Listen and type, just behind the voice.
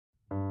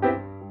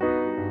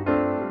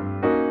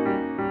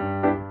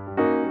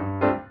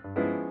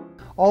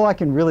All I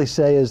can really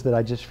say is that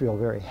I just feel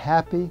very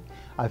happy.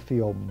 I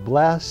feel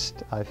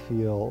blessed. I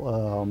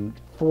feel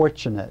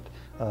fortunate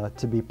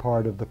to be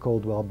part of the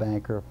Coldwell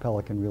Banker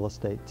Pelican real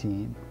estate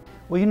team.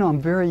 Well, you know,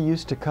 I'm very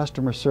used to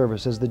customer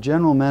service. As the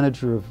general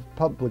manager of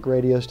public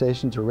radio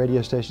stations or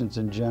radio stations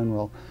in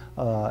general,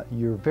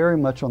 you're very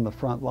much on the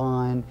front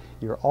line.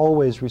 You're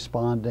always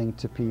responding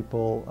to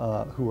people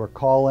who are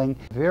calling.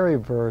 Very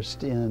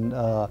versed in,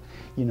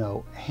 you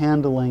know,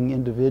 handling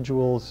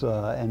individuals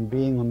and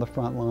being on the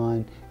front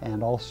line,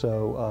 and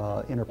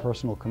also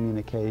interpersonal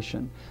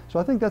communication. So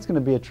I think that's going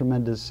to be a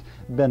tremendous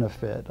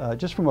benefit,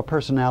 just from a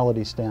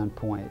personality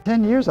standpoint.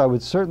 10 years, I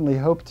would certainly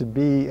hope to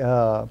be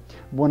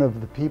one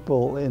of the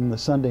people in the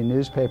Sunday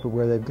newspaper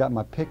where they've got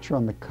my picture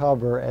on the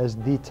cover as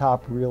the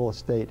top real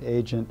estate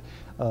agent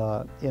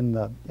in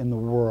the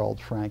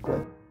world,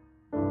 frankly.